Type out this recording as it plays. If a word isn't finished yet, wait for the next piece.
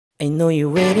I know you're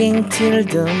waiting till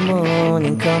the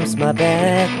morning comes my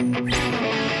bed.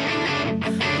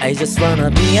 I just wanna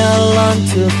be alone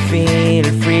to feel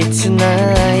free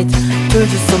tonight. Told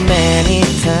you so many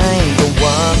times, don't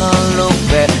wanna look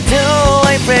back. Do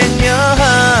I break your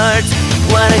heart?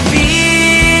 What I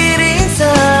feel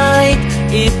inside,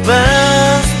 it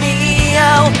burns me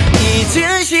out.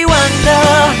 She wonder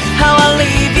how I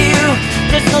leave you.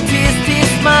 There's no tears,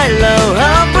 tears, my love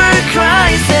ever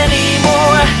cries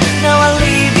anymore. Now I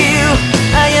leave you,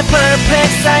 I am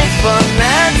perfect size for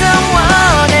another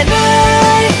one. And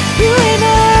you and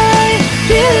I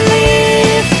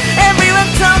believe everyone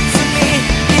talk to me.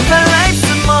 If our life's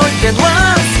more than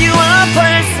once, you are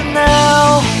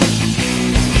personal.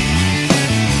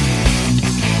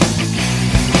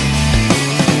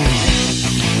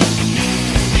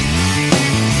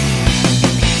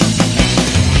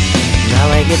 Now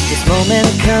I get this moment,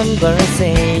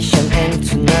 conversation, and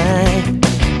tonight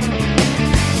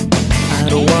I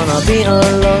don't wanna be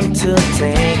alone to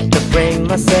take the break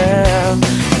myself.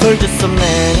 Told you so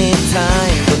many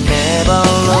times, but never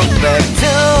look back.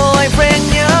 Till I break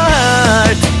your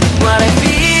heart, what I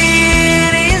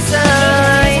feel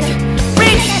inside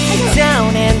brings me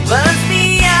down and burns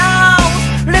me out.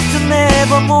 Left to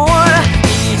nevermore.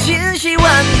 She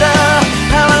wonder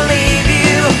how I leave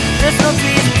you. There's no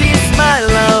tears, my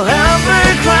love ever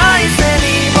cries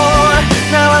anymore.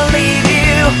 Now I leave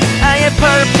you, I am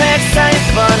perfect size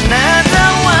for another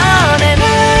one. And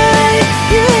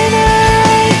you and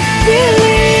I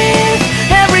believe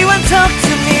everyone talk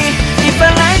to me. If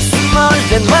our life's more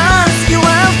than once, you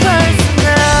are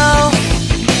personal.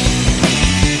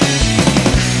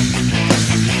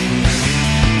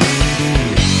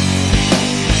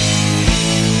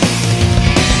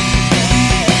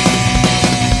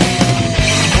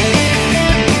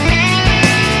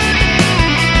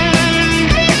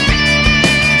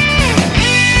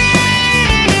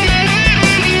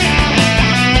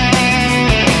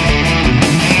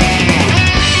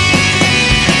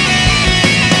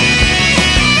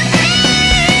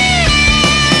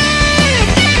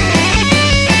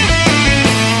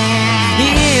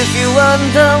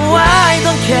 Wonder why I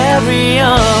don't carry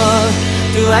on.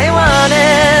 Do I want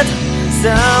it?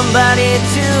 Somebody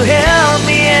to help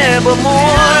me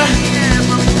evermore.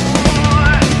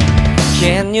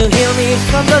 Can you heal me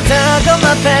from the dark of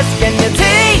my past? Can you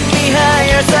take me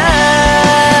higher side?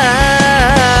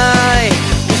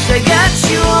 Wish I got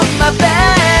you on my back.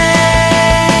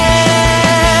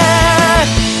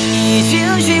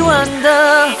 She wonder.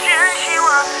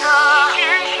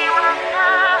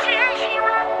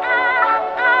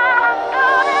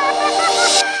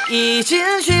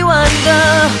 She wonder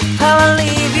how I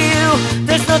leave you.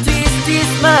 There's no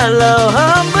tears, my love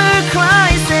hunger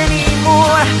cries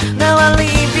anymore. Now I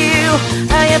leave you,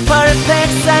 I am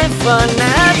perfect sign for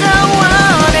another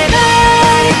one. And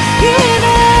you and